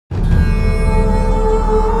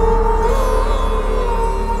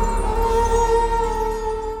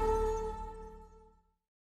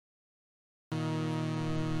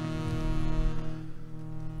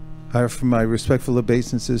I offer my respectful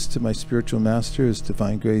obeisances to my spiritual master, His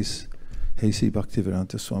Divine Grace, A.C.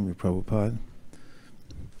 Bhaktivedanta Swami Prabhupada,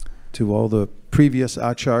 to all the previous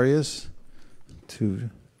acharyas, to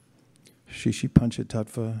Shishi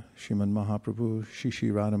Panchatattva, Sriman Mahaprabhu,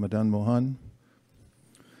 Shishi Radha Madan Mohan,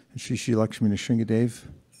 and Shishi Lakshmi Nrsingadev,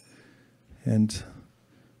 and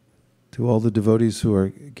to all the devotees who are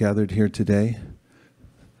gathered here today,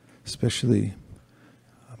 especially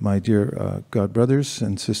my dear God brothers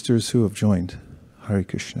and sisters who have joined. Hare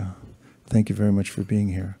Krishna. Thank you very much for being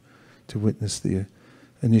here to witness the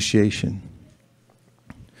initiation.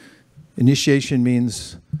 Initiation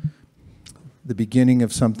means the beginning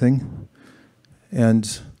of something,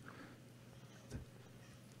 and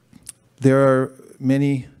there are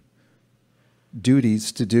many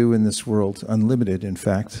duties to do in this world, unlimited in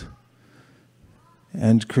fact.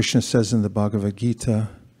 And Krishna says in the Bhagavad Gita,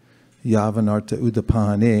 Yavanartha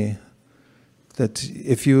Udapane, that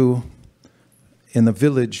if you in the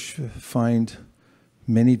village find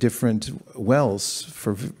many different wells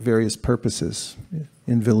for various purposes,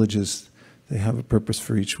 in villages they have a purpose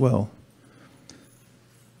for each well,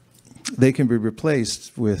 they can be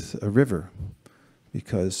replaced with a river,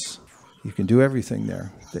 because you can do everything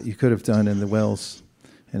there that you could have done in the wells,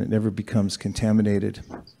 and it never becomes contaminated.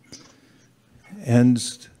 And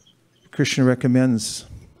Krishna recommends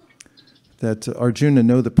that Arjuna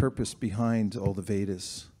know the purpose behind all the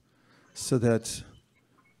Vedas, so that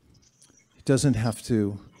he doesn't have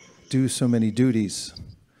to do so many duties.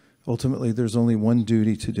 Ultimately, there's only one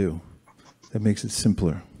duty to do that makes it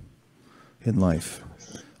simpler in life.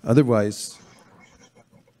 Otherwise,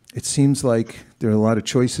 it seems like there are a lot of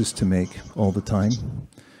choices to make all the time.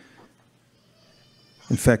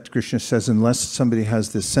 In fact, Krishna says, unless somebody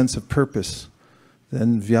has this sense of purpose,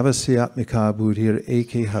 then vyavasyatmika buddhir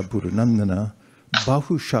ekeha buddhanandana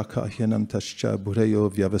bahu shaka hyanantascha buddhayo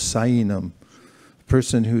vyavasayinam. A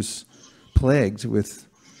person who's plagued with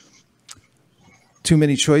too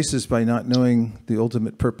many choices by not knowing the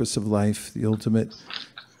ultimate purpose of life, the ultimate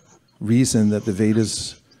reason that the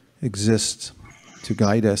Vedas exist to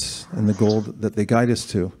guide us, and the goal that they guide us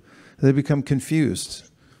to. They become confused.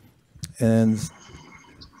 And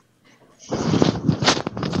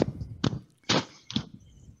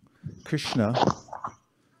Krishna,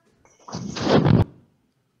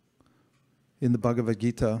 in the Bhagavad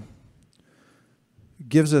Gita,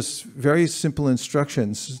 gives us very simple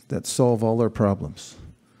instructions that solve all our problems.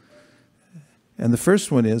 And the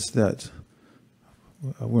first one is that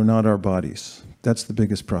we're not our bodies. That's the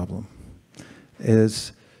biggest problem,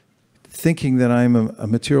 is thinking that I'm a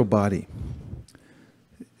material body.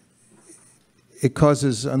 It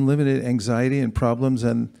causes unlimited anxiety and problems,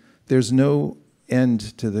 and there's no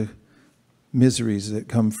end to the miseries that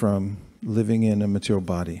come from living in a material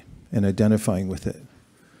body and identifying with it.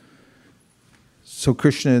 So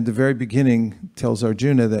Krishna at the very beginning tells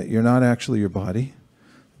Arjuna that you're not actually your body,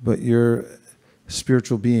 but you're a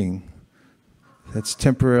spiritual being that's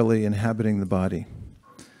temporarily inhabiting the body.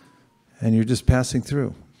 And you're just passing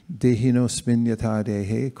through. Dehino sminyata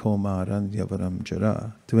dehe komaran yavaram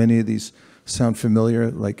jara. Do any of these sound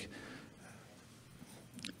familiar? Like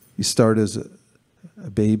you start as a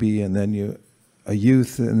baby, and then a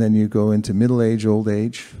youth, and then you go into middle age, old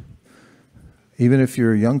age. Even if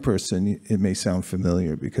you're a young person, it may sound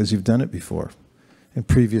familiar because you've done it before in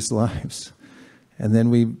previous lives. And then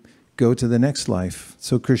we go to the next life.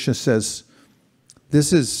 So Krishna says,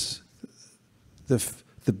 this is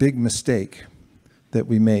the big mistake that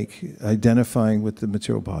we make, identifying with the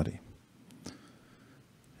material body.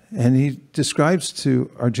 And he describes to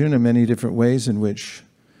Arjuna many different ways in which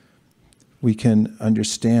we can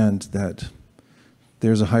understand that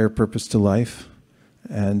there's a higher purpose to life,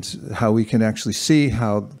 and how we can actually see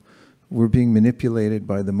how we're being manipulated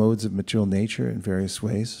by the modes of material nature in various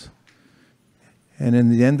ways. And in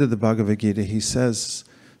the end of the Bhagavad Gita, he says,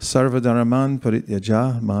 Sarvadharaman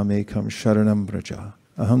parityaja mamekam sharanam braja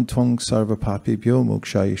aham tvang sarva papibhyo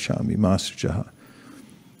mokshayishami masrajaha.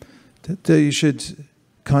 That you should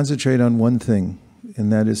concentrate on one thing,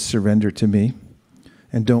 and that is surrender to me,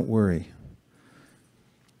 and don't worry.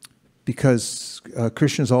 Because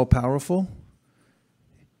Krishna is all-powerful,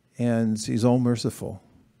 and he's all-merciful.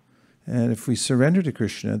 And if we surrender to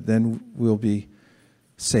Krishna, then we'll be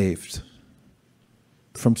saved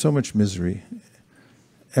from so much misery.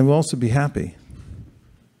 And we'll also be happy,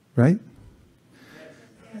 right?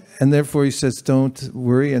 And therefore he says, don't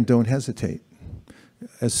worry and don't hesitate.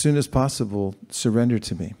 As soon as possible, surrender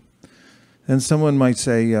to me. And someone might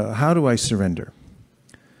say, how do I surrender?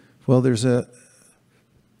 Well, there's a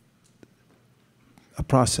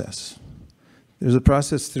process. There's a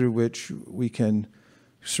process through which we can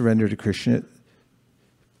surrender to Krishna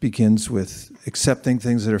begins with accepting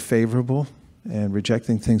things that are favorable and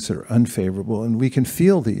rejecting things that are unfavorable. And we can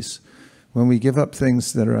feel these when we give up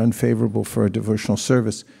things that are unfavorable for a devotional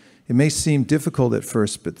service. It may seem difficult at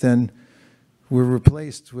first, but then we're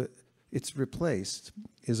replaced with, it's replaced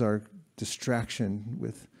is our distraction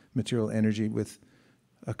with material energy with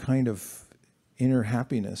a kind of inner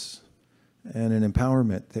happiness and an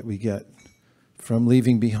empowerment that we get from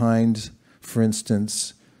leaving behind, for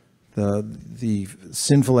instance, the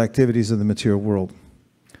sinful activities of the material world.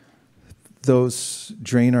 Those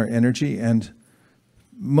drain our energy, and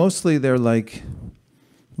mostly they're like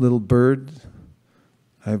little birds.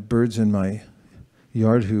 I have birds in my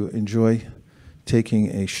yard who enjoy taking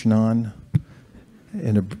a schnan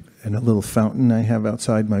in a little fountain I have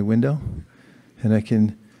outside my window. And I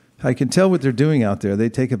can tell what they're doing out there. They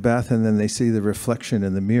take a bath and then they see the reflection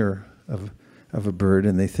in the mirror of a bird,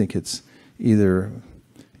 and they think it's either,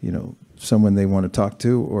 someone they want to talk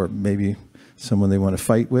to or maybe someone they want to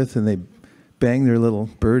fight with, and they bang their little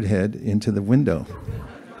bird head into the window.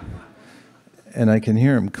 And I can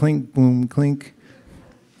hear them clink, boom, clink.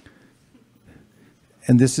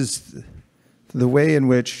 And this is the way in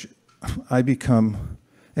which I become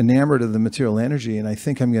enamored of the material energy, and I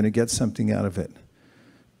think I'm going to get something out of it.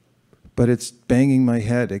 But it's banging my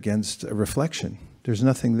head against a reflection. There's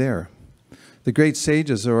nothing there. The great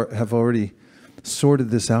sages have already sorted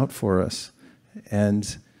this out for us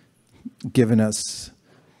and given us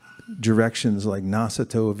directions like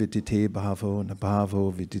nasato vidite bhavo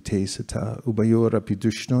nabhavo vidite sata ubayora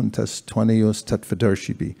pidushnon tas twanayos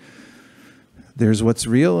tatvadarshibhi. There's what's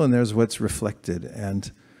real and there's what's reflected,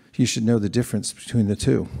 and you should know the difference between the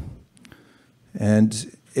two.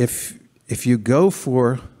 And if you go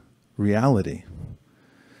for reality,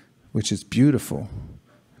 which is beautiful,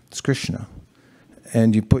 it's Krishna,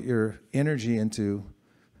 and you put your energy into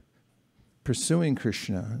pursuing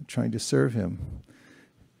Krishna, trying to serve him,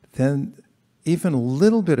 then even a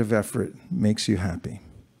little bit of effort makes you happy.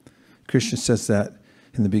 Krishna says that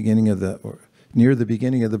in the beginning of near the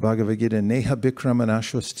beginning of the Bhagavad Gita, Neha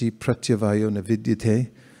bikramanashvasti pratyavayo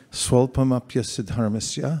navidyate swalpamapya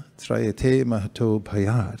siddharmasya trayate mahato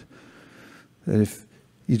bhayad. That if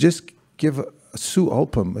you just give a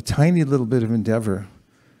su-alpam, a tiny little bit of endeavor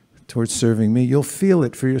towards serving me, you'll feel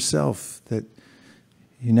it for yourself, that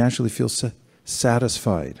you naturally feel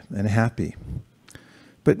satisfied and happy.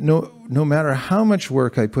 But no matter how much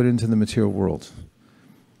work I put into the material world,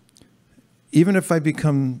 even if I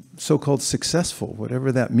become so-called successful,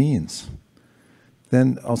 whatever that means,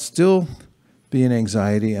 then I'll still be in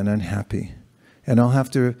anxiety and unhappy. And I'll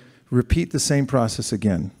have to repeat the same process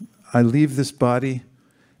again. I leave this body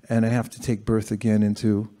and I have to take birth again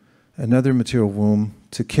into another material womb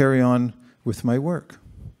to carry on with my work.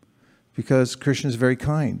 Because Krishna is very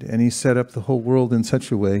kind, and he set up the whole world in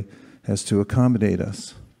such a way as to accommodate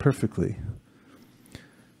us perfectly.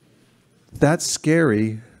 That's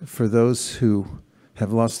scary for those who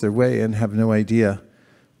have lost their way and have no idea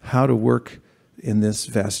how to work in this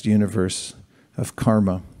vast universe of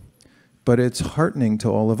karma. But it's heartening to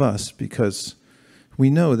all of us, because we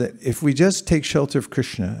know that if we just take shelter of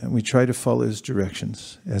Krishna and we try to follow his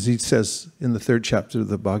directions, as he says in the 3rd chapter of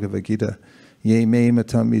the Bhagavad Gita, Ye me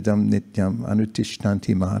matam idam nityam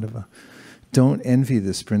anutishtanti madhava. Don't envy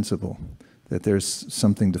this principle, that there's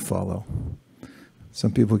something to follow.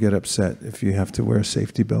 Some people get upset if you have to wear a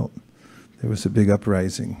safety belt. There was a big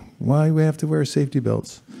uprising. Why do we have to wear safety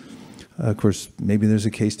belts? Of course, maybe there's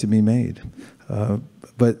a case to be made.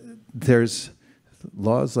 But there's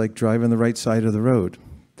laws like drive on the right side of the road.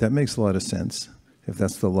 That makes a lot of sense, if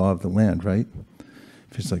that's the law of the land, right?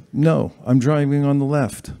 If it's like, no, I'm driving on the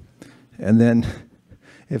left. And then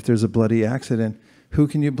if there's a bloody accident, who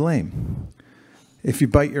can you blame? If you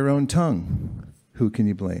bite your own tongue, who can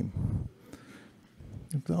you blame?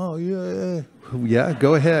 Oh, yeah,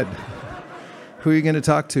 go ahead. Who are you going to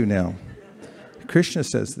talk to now? Krishna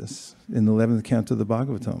says this in the 11th canto of the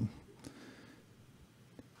Bhagavatam,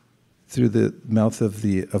 through the mouth of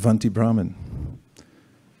the Avanti Brahmin.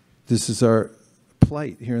 This is our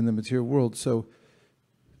plight here in the material world. So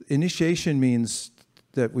initiation means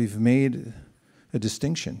that we've made a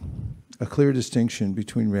distinction, a clear distinction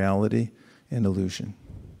between reality and illusion.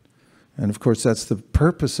 And of course, that's the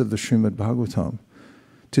purpose of the Srimad Bhagavatam,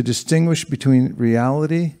 to distinguish between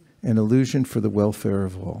reality and illusion for the welfare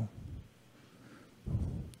of all.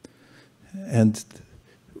 And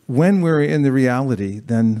when we're in the reality,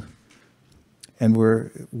 then, and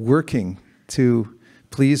we're working to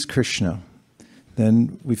please Krishna,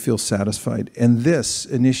 then we feel satisfied. And this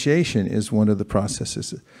initiation is one of the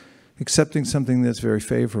processes. Accepting something that's very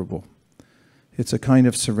favorable It's a kind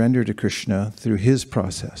of surrender to Krishna through his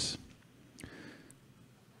process.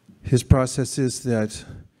 His process is that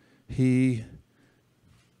he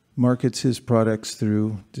markets his products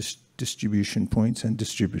through distribution points and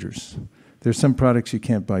distributors. There's some products you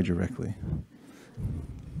can't buy directly.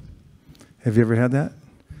 Have you ever had that?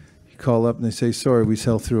 You call up and they say, sorry, we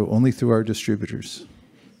sell only through our distributors.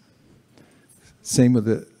 Same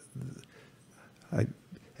with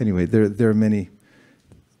anyway, there are many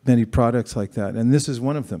products like that, and this is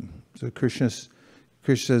one of them. So Krishna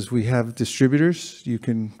says, we have distributors. You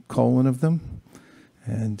can call one of them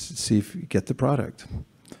and see if you get the product.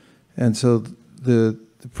 And so the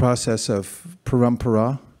process of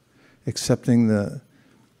parampara, accepting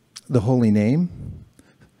the holy name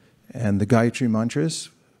and the Gayatri mantras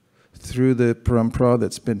through the parampara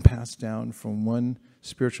that's been passed down from one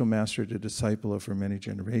spiritual master to disciple over many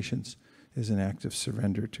generations, is an act of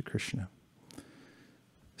surrender to Krishna.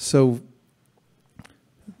 So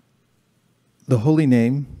the holy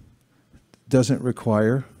name doesn't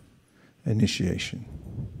require initiation.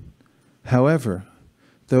 However,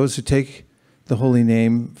 those who take the holy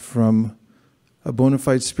name from a bona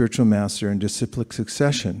fide spiritual master in disciplic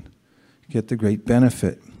succession get the great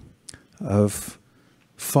benefit of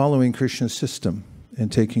following Krishna's system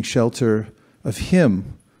and taking shelter of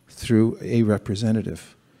him through a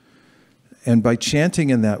representative. And by chanting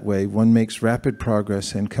in that way, one makes rapid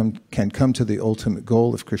progress and can come to the ultimate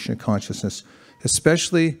goal of Krishna consciousness,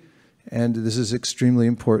 especially, and this is extremely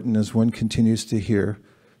important, as one continues to hear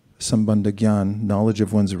Sambandha Gyan, knowledge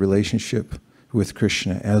of one's relationship with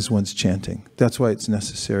Krishna as one's chanting. That's why it's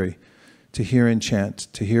necessary to hear and chant,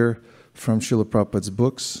 to hear from Srila Prabhupada's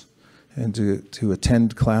books, and to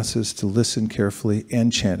attend classes, to listen carefully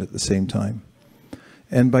and chant at the same time.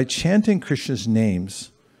 And by chanting Krishna's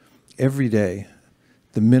names every day,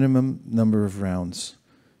 the minimum number of rounds,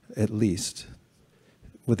 at least,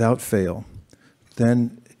 without fail,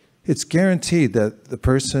 then it's guaranteed that the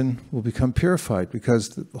person will become purified, because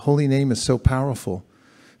the holy name is so powerful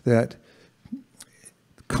that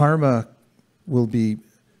karma will be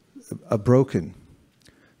broken.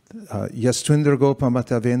 Yastvindra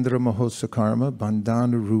gopamatavendra mahosa karma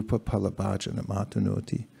bandhanu rupa palabhajana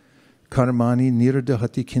matanoti karmani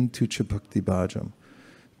niradahati kintucha bhakti bhajam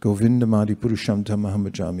govindamadi purusham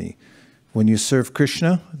tamaham. When you serve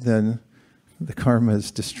Krishna, then the karma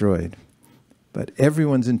is destroyed. But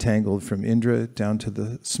everyone's entangled from Indra down to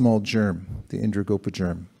the small germ, the Indra Gopa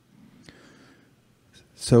germ.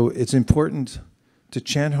 So it's important to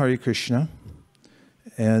chant Hare Krishna,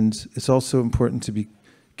 and it's also important to be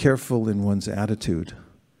careful in one's attitude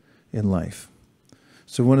in life.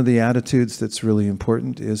 So one of the attitudes that's really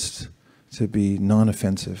important is to be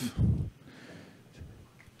non-offensive.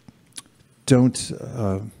 Don't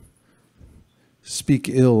speak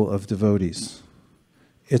ill of devotees.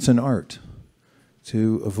 It's an art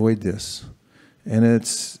to avoid this. And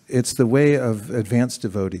it's the way of advanced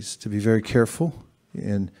devotees to be very careful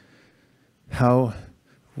in how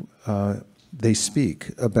they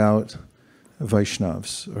speak about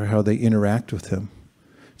Vaishnavas or how they interact with them.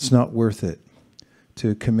 It's not worth it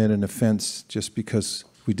to commit an offense just because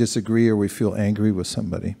we disagree or we feel angry with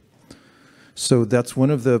somebody. So that's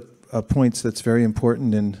one of the points that's very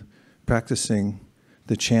important in practicing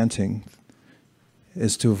the chanting,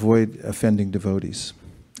 is to avoid offending devotees.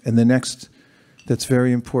 And the next that's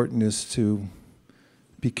very important is to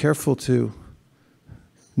be careful to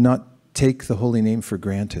not take the holy name for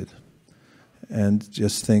granted and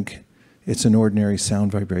just think it's an ordinary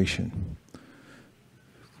sound vibration.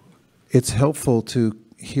 It's helpful to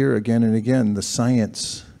hear again and again the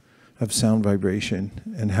science of sound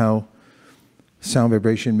vibration and how sound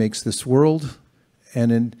vibration makes this world,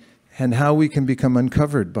 and how we can become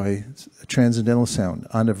uncovered by transcendental sound,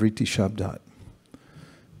 anavriti shabdat.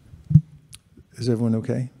 Is everyone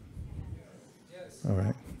okay? Yes. All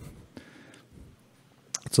right.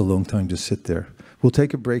 It's a long time to sit there. We'll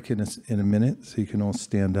take a break in a minute so you can all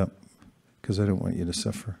stand up, because I don't want you to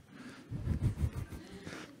suffer.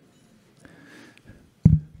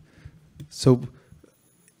 So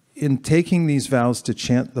in taking these vows to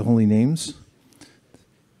chant the holy names,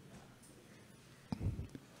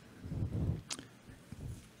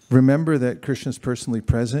 remember that Krishna is personally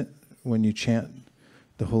present when you chant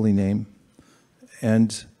the holy name.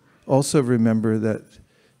 And also remember that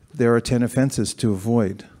there are 10 offenses to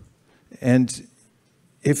avoid. And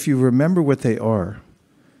if you remember what they are,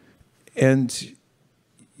 and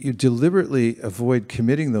you deliberately avoid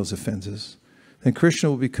committing those offenses, then Krishna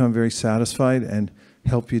will become very satisfied and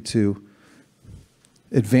help you to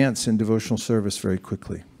advance in devotional service very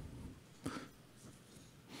quickly.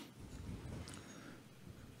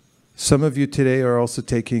 Some of you today are also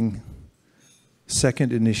taking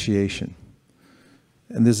second initiation.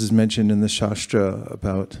 And this is mentioned in the Shastra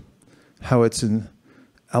about how it's an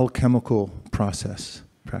alchemical process,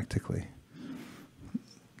 practically.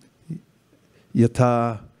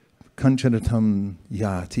 Yata kanchanatam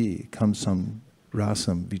yati kamsam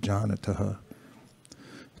rasam vijanataha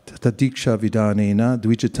tata diksha vidanena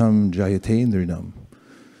dvijatam jayate indrinam.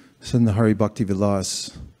 So in the Hari Bhakti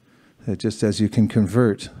Vilas, that just as you can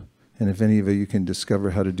convert, and if any of you can discover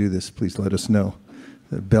how to do this, please let us know,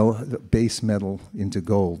 the base metal into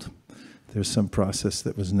gold. There's some process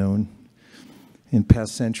that was known in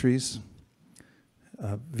past centuries.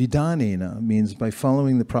 Vidanena means by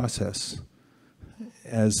following the process,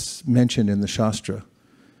 as mentioned in the Shastra,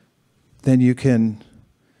 then you can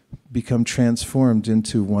become transformed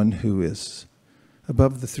into one who is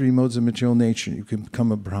above the three modes of material nature. You can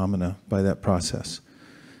become a Brahmana by that process.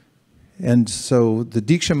 And so the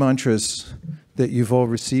Diksha mantras that you've all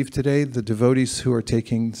received today, the devotees who are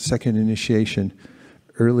taking second initiation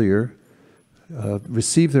earlier,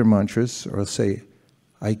 receive their mantras, or say,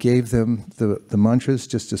 I gave them the mantras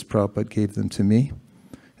just as Prabhupada gave them to me,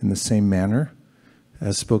 in the same manner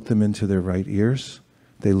as spoke them into their right ears.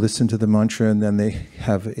 They listen to the mantra, and then they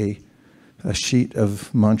have a sheet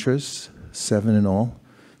of mantras, 7 in all,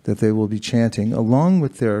 that they will be chanting, along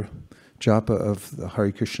with their japa of the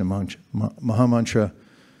Hare Krishna Maha Mantra.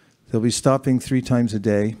 They'll be stopping 3 times a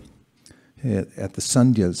day at the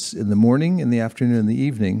sandhyas, in the morning, in the afternoon, and the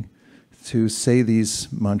evening, to say these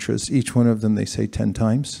mantras. Each one of them they say 10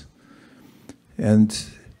 times. And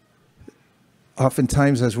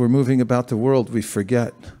oftentimes as we're moving about the world, we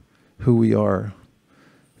forget who we are.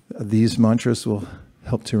 These mantras will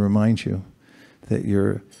help to remind you that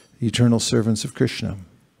you're eternal servants of Krishna.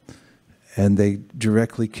 And they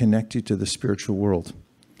directly connect you to the spiritual world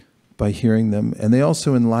by hearing them. And they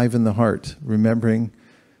also enliven the heart, remembering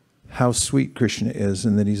how sweet Krishna is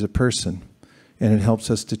and that he's a person. And it helps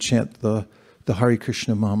us to chant the Hare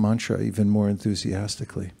Krishna Maha Mantra even more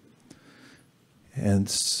enthusiastically. And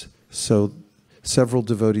so several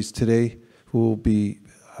devotees today we will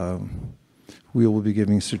be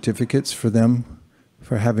giving certificates for them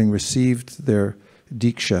for having received their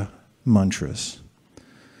Diksha mantras.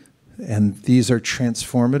 And these are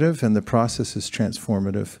transformative, and the process is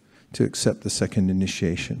transformative to accept the second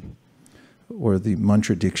initiation, or the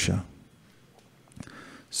mantra Diksha.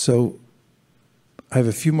 So I have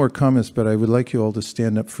a few more comments, but I would like you all to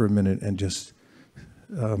stand up for a minute and just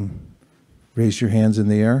raise your hands in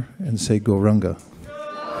the air and say Gauranga.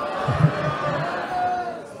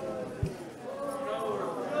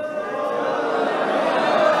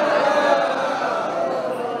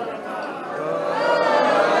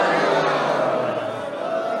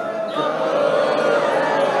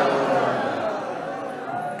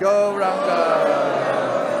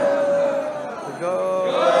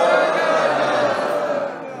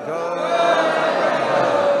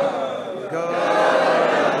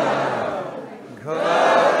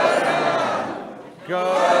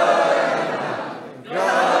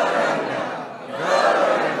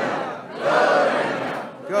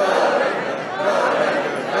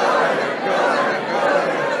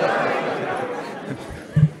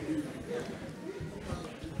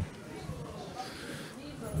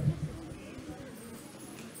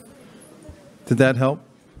 Did that help?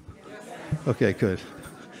 Okay, good.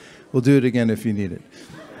 We'll do it again if you need it.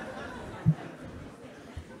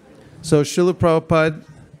 So Srila Prabhupada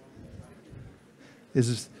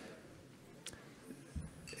is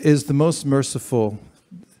the most merciful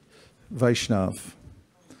Vaishnav.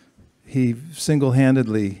 He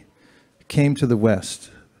single-handedly came to the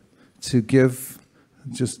West to give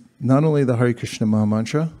just not only the Hare Krishna Maha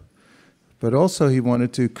Mantra, but also he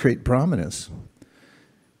wanted to create brahmanas.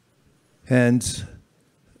 And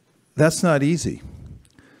that's not easy.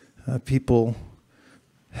 People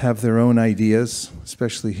have their own ideas,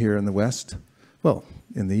 especially here in the West. Well,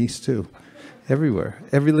 in the East too. Everywhere.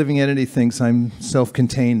 Every living entity thinks I'm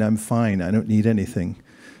self-contained, I'm fine, I don't need anything.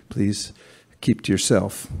 Please keep to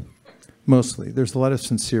yourself. Mostly. There's a lot of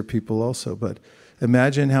sincere people also, but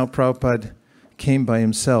imagine how Prabhupada came by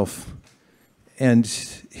himself. And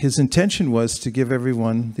his intention was to give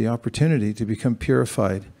everyone the opportunity to become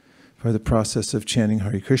purified by the process of chanting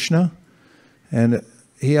Hare Krishna. And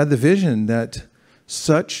he had the vision that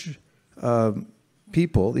such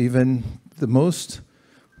people, even the most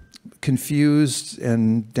confused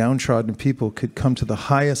and downtrodden people, could come to the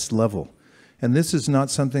highest level. And this is not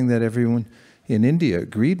something that everyone in India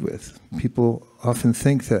agreed with. People often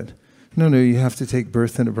think that, no, you have to take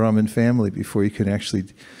birth in a Brahmin family before you can actually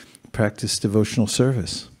practice devotional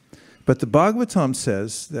service. But the Bhagavatam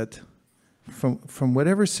says that from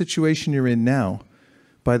whatever situation you're in now,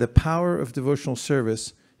 by the power of devotional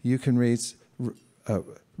service, you can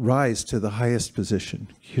rise to the highest position.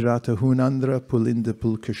 Hirata hunandra pulinda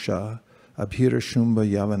pulkasha, abhira shumba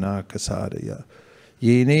yavana kasadaya.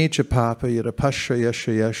 Yene cha papa yarapashra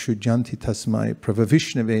yashaya shujanti tasmai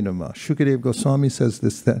pravavishnave nama. Shukadev Goswami says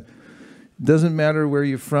this, that it doesn't matter where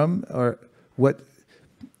you're from or what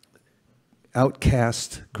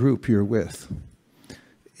outcast group you're with.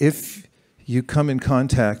 If you come in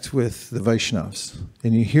contact with the Vaishnavas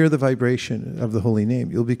and you hear the vibration of the holy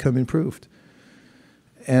name, you'll become improved.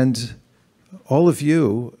 And all of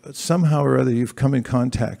you, somehow or other, you've come in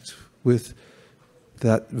contact with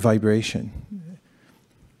that vibration.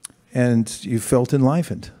 And you felt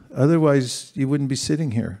enlivened. Otherwise, you wouldn't be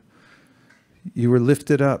sitting here. You were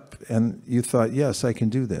lifted up and you thought, yes, I can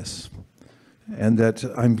do this. And that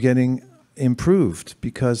I'm getting improved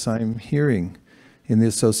because I'm hearing in the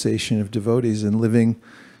association of devotees and living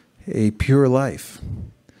a pure life.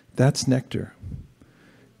 That's nectar.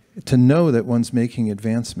 To know that one's making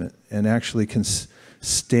advancement and actually can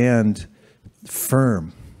stand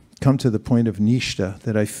firm, come to the point of nishta,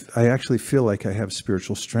 that I actually feel like I have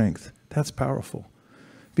spiritual strength. That's powerful.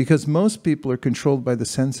 Because most people are controlled by the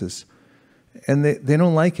senses. And they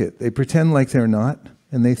don't like it. They pretend like they're not.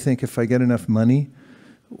 And they think if I get enough money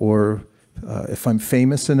or if I'm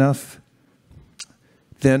famous enough,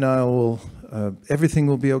 then everything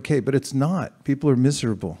will be okay. But it's not. People are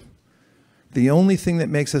miserable. The only thing that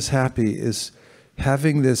makes us happy is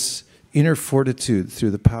having this inner fortitude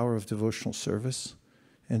through the power of devotional service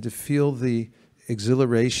and to feel the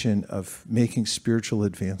exhilaration of making spiritual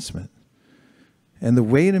advancement. And the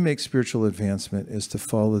way to make spiritual advancement is to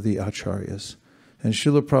follow the acharyas. And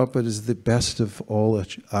Srila Prabhupada is the best of all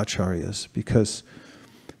acharyas because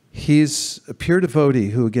he's a pure devotee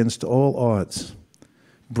who, against all odds,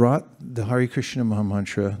 brought the Hare Krishna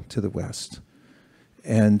Mahamantra to the West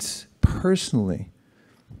and personally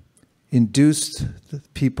induced the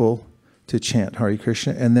people to chant Hare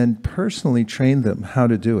Krishna and then personally trained them how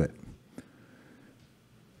to do it.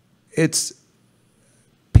 It's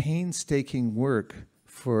painstaking work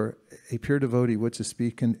for a pure devotee, what to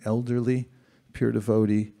speak, an elderly pure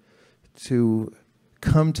devotee, to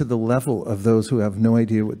come to the level of those who have no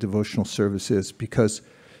idea what devotional service is. Because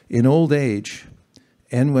in old age,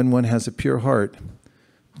 and when one has a pure heart,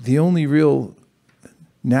 the only real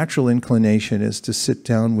natural inclination is to sit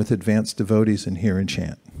down with advanced devotees and hear and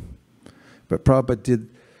chant. But Prabhupada did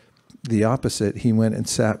the opposite. He went and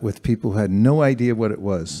sat with people who had no idea what it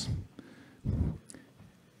was,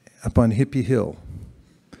 up on Hippie Hill,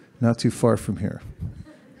 not too far from here.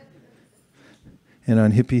 And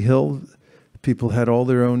on Hippie Hill, people had all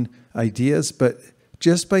their own ideas, but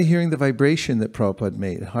just by hearing the vibration that Prabhupada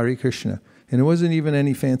made, Hare Krishna, and it wasn't even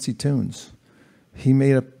any fancy tunes. He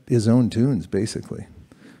made up his own tunes, basically.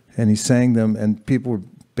 And he sang them, and people were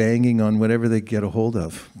banging on whatever they get a hold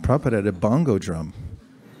of. Prabhupada had a bongo drum.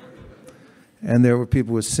 And there were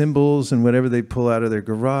people with cymbals and whatever they pull out of their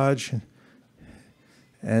garage.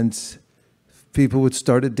 And people would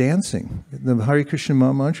started dancing. The Hare Krishna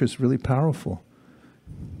Maha Mantra is really powerful.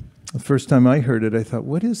 The first time I heard it, I thought,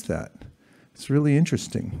 what is that? It's really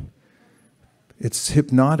interesting. It's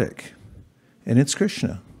hypnotic. And it's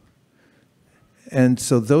Krishna. And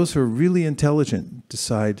so those who are really intelligent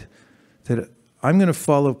decide that I'm going to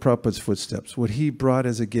follow Prabhupada's footsteps. What he brought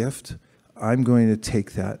as a gift, I'm going to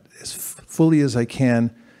take that as fully as I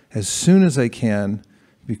can, as soon as I can,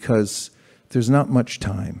 because there's not much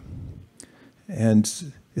time.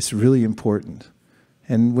 And it's really important.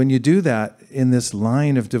 And when you do that in this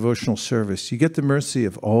line of devotional service, you get the mercy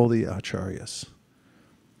of all the acharyas.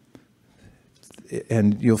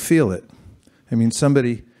 And you'll feel it. I mean,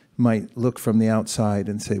 somebody might look from the outside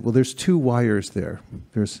and say, well, there's two wires there.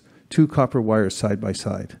 There's two copper wires side by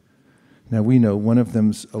side. Now we know one of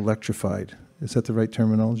them's electrified. Is that the right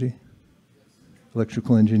terminology?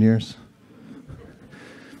 Electrical engineers?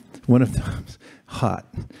 One of them's hot.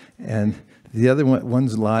 And the other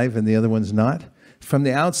one's live and the other one's not. From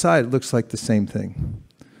the outside, it looks like the same thing.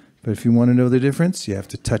 But if you want to know the difference, you have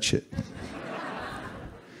to touch it.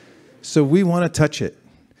 So we want to touch it.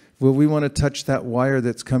 Well, we want to touch that wire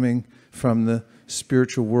that's coming from the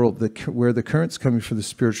spiritual world, where the current's coming from the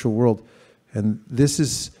spiritual world. And this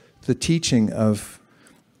is the teaching of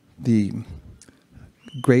the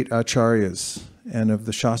great acharyas and of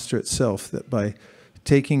the Shastra itself, that by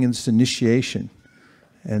taking this initiation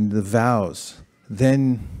and the vows,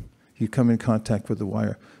 then you come in contact with the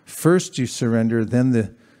wire. First you surrender,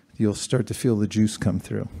 then you'll start to feel the juice come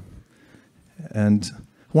through. And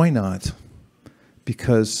why not?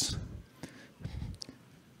 Because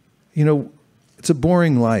You know, it's a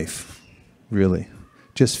boring life, really,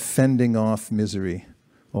 just fending off misery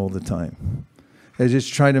all the time. I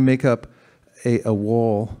just try to make up a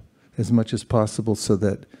wall as much as possible so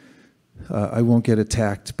that I won't get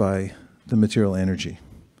attacked by the material energy.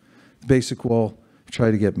 Basic wall, try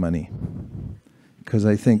to get money. Because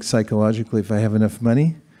I think psychologically, if I have enough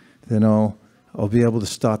money, then I'll be able to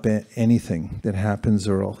stop anything that happens,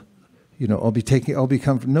 or I'll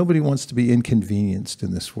become, nobody wants to be inconvenienced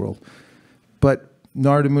in this world. But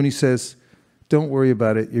Narada Muni says, don't worry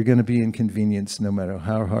about it. You're going to be inconvenienced no matter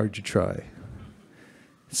how hard you try.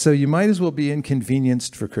 So you might as well be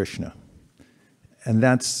inconvenienced for Krishna. And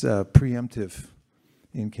that's preemptive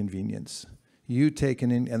inconvenience. You take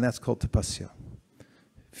and that's called tapasya.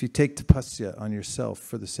 If you take tapasya on yourself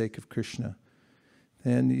for the sake of Krishna,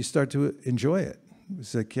 then you start to enjoy it.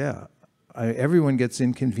 It's like, yeah, everyone gets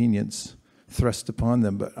inconvenience thrust upon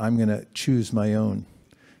them, but I'm going to choose my own.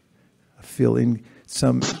 I feel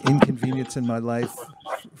some inconvenience in my life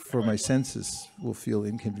for my senses will feel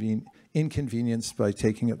inconvenienced by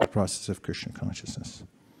taking up the process of Krishna consciousness.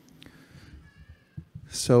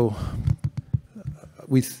 So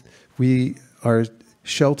we are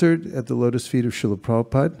sheltered at the lotus feet of Srila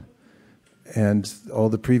Prabhupada and all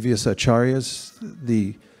the previous acharyas.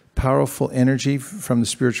 The powerful energy from the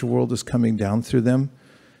spiritual world is coming down through them.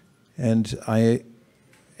 And I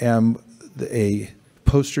am a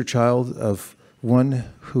poster child of one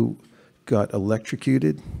who got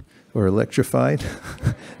electrocuted or electrified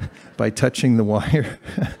by touching the wire.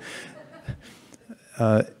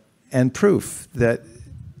 And proof that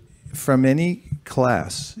from any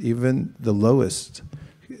class, even the lowest,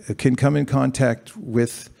 can come in contact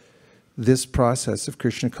with this process of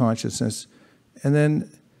Krishna consciousness and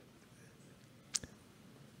then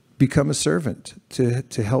become a servant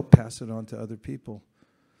to help pass it on to other people.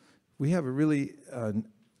 We have a really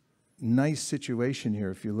nice situation here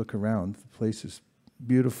if you look around. The place is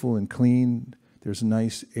beautiful and clean. There's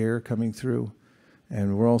nice air coming through.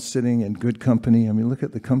 And we're all sitting in good company. I mean, look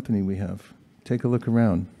at the company we have. Take a look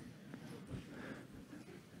around.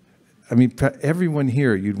 I mean, everyone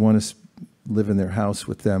here, you'd want to live in their house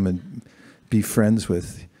with them and be friends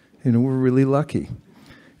with. You know, we're really lucky.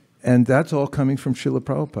 And that's all coming from Srila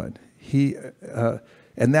Prabhupada.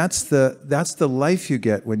 And that's the life you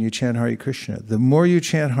get when you chant Hare Krishna. The more you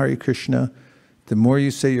chant Hare Krishna, the more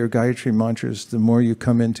you say your Gayatri mantras, the more you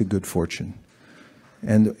come into good fortune.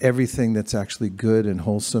 And everything that's actually good and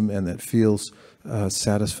wholesome and that feels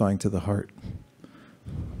satisfying to the heart.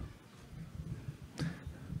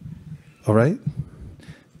 All right?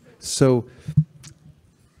 So,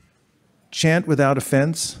 chant without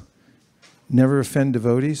offense. Never offend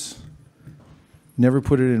devotees. Never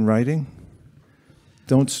put it in writing.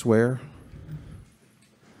 Don't swear.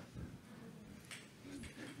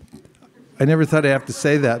 I never thought I'd have to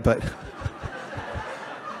say that, but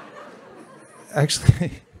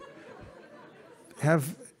actually,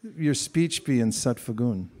 have your speech be in Sattva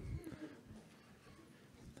Gun.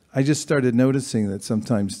 I just started noticing that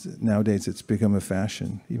sometimes nowadays it's become a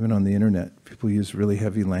fashion, even on the internet. People use really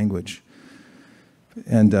heavy language.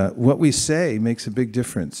 And what we say makes a big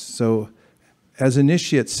difference. So as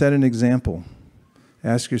initiates, set an example.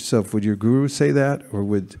 Ask yourself, would your guru say that? Or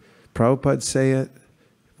would Prabhupada say it?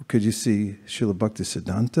 Could you see Srila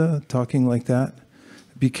Bhaktisiddhanta talking like that?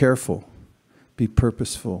 Be careful. Be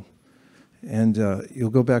purposeful. And you'll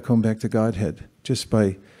go back home, back to Godhead, just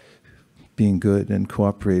by being good and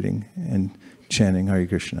cooperating and chanting Hare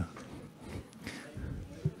Krishna.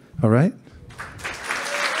 All right?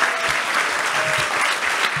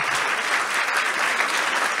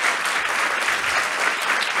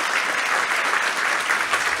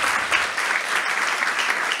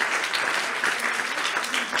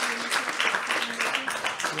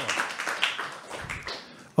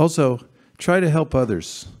 Also, try to help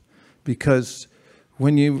others, because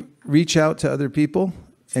when you reach out to other people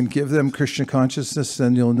and give them Krishna consciousness,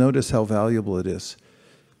 then you'll notice how valuable it is.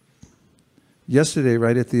 Yesterday,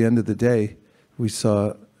 right at the end of the day, we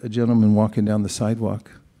saw a gentleman walking down the sidewalk.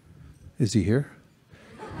 Is he here?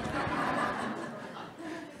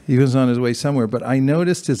 He was on his way somewhere, but I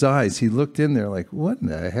noticed his eyes. He looked in there like, what in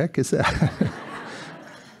the heck is that?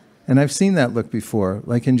 And I've seen that look before.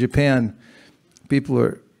 Like in Japan,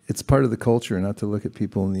 it's part of the culture not to look at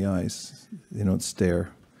people in the eyes. They don't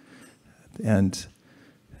stare. And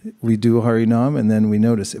we do Harinam, and then we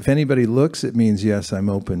notice. If anybody looks, it means, yes, I'm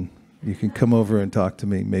open. You can come over and talk to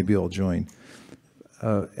me. Maybe I'll join.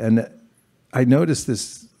 And I noticed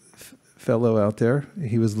this fellow out there.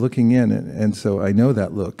 He was looking in, and so I know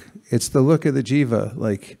that look. It's the look of the jiva,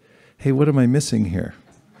 like, hey, what am I missing here?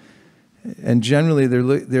 And generally,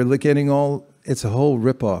 they're getting all. It's a whole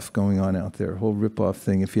rip-off going on out there, a whole rip-off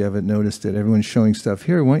thing. If you haven't noticed it, everyone's showing stuff.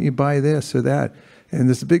 Here, why don't you buy this or that? And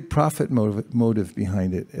there's a big profit motive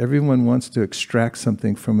behind it. Everyone wants to extract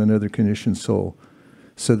something from another conditioned soul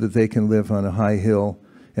so that they can live on a high hill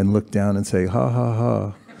and look down and say, ha, ha,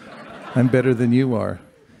 ha, I'm better than you are.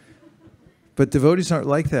 But devotees aren't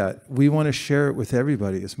like that. We want to share it with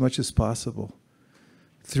everybody as much as possible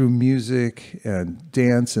through music and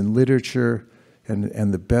dance and literature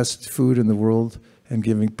and the best food in the world and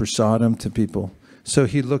giving prasadam to people. So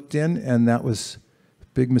he looked in, and that was a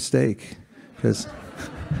big mistake because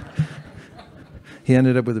he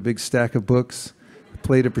ended up with a big stack of books, a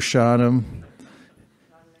plate of prasadam,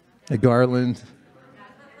 a garland.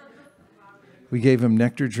 We gave him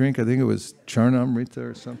nectar drink. I think it was Charnamrita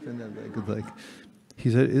or something. And like,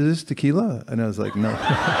 he said, "Is this tequila?" And I was like, "No."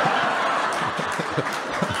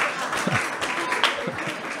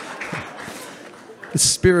 It's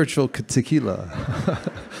spiritual tequila.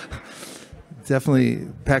 Definitely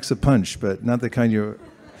packs a punch, but not the kind you're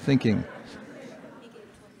thinking.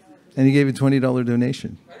 And he gave a $20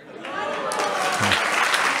 donation.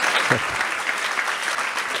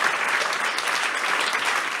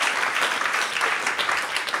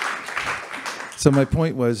 So my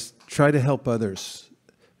point was, try to help others.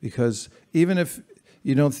 Because even if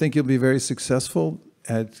you don't think you'll be very successful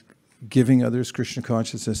at giving others Krishna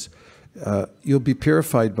consciousness, you'll be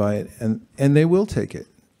purified by it, and they will take it.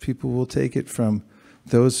 People will take it from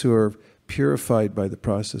those who are purified by the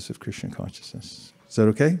process of Krishna consciousness. Is that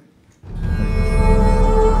okay?